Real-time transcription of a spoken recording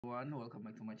Everyone, welcome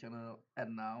back to my channel.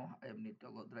 And now I am need to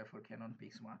load driver Canon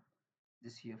Pixma.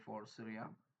 This here for Syria.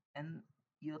 And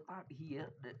you type here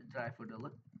the driver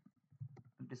download.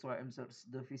 And this why I'm search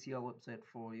the official website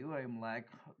for you. I'm like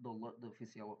download the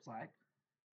official website.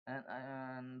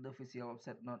 And the official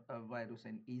website not a virus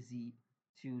and easy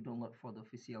to download for the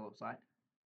official website.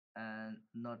 And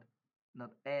not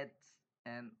ads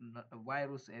and not a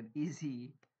virus and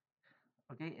easy.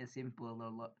 Okay, a simple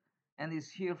download. And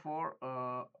it's here for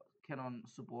Canon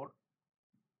support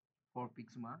for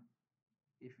Pixma.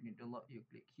 If you need to load, you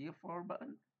click here for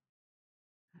button,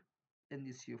 and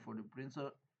this here for the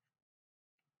printer,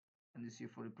 and this here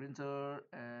for the printer.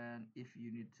 And if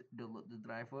you need to download the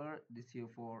driver, this here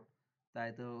for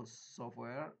title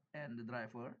software and the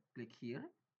driver, click here.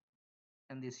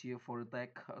 And this here for the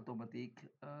tech automatic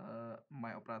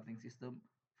my operating system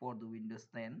for the Windows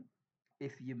 10.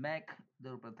 If you make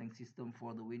the operating system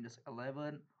for the Windows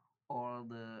 11 or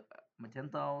the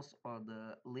Macintosh or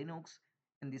the Linux,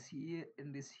 in this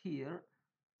here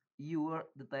your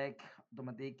detect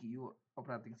automatic your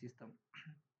operating system.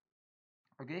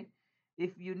 Okay,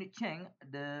 if you need change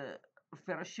the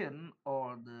version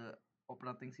or the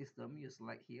operating system, you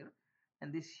select here.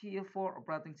 And this here for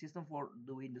operating system for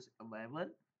the Windows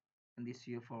 11, and this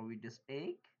here for Windows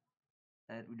 8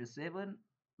 and Windows 7,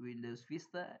 Windows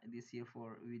Vista, and this here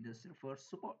for Windows Server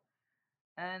support.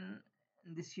 And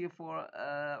this here for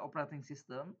operating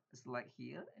system, select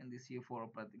here. And this here for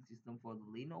operating system for the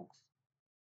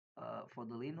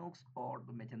Linux or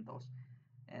the Macintosh.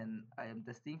 And I am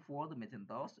testing for the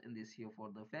Macintosh, and this here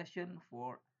for the version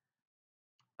for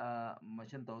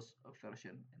Macintosh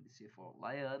version, and this here for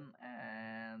Lion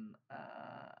and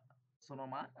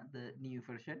Sonoma, the new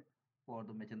version for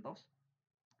the Macintosh,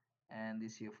 and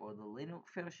this here for the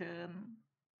Linux version.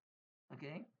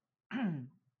 Okay,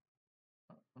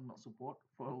 not support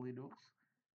for Linux.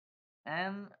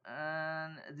 And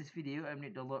this video I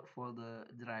need a lot for the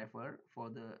driver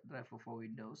for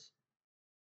Windows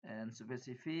and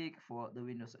specific for the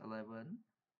Windows 11.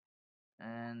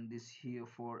 And this here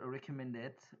for a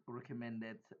recommended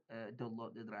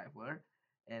download the driver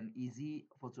and easy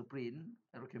photo print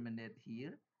recommended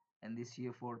here. And this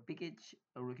here for package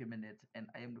recommended, and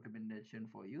I am recommendation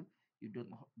for you. You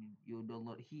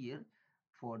download here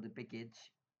for the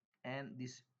package. And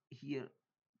this here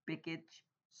package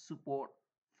support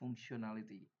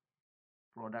functionality,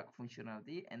 product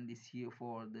functionality. And this here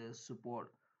for the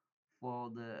support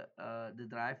for the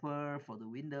driver for the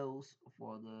Windows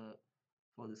for the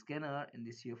scanner. And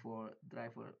this here for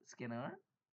driver scanner,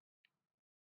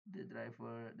 the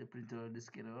driver, the printer, the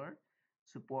scanner,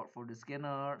 support for the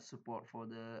scanner, support for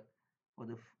the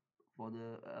the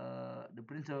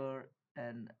printer.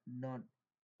 And not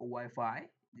Wi-Fi.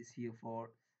 This here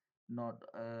for not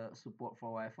support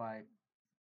for Wi-Fi,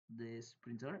 this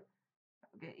printer.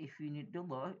 Okay, if you need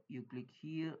download, you click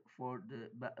here for the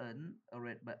button, a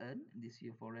red button. This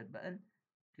here for red button,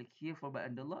 click here for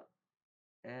button download.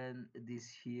 And this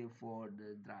here for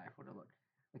the drive for the load.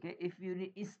 Okay, if you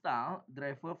need install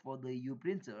driver for the U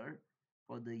printer,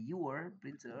 for the your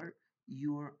printer,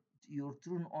 you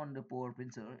turn on the power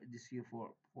printer. This here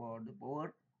for the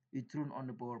power, you turn on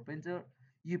the power printer.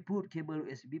 You put cable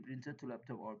USB printer to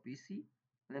laptop or PC.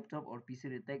 Laptop or PC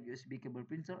detect USB cable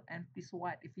printer and please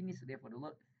wait. If finish there for the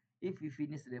load. If you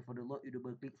finish there for the load, you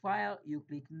double click file, you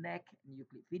click next, and you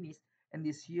click finish. And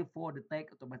this here for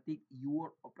detect automatic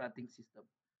your operating system.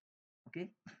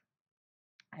 Okay,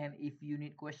 and if you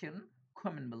need question,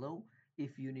 comment below.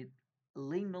 If you need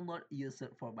link download, you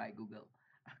search for by Google.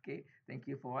 Okay, thank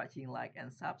you for watching, like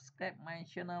and subscribe my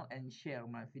channel and share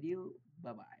my video.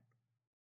 Bye bye.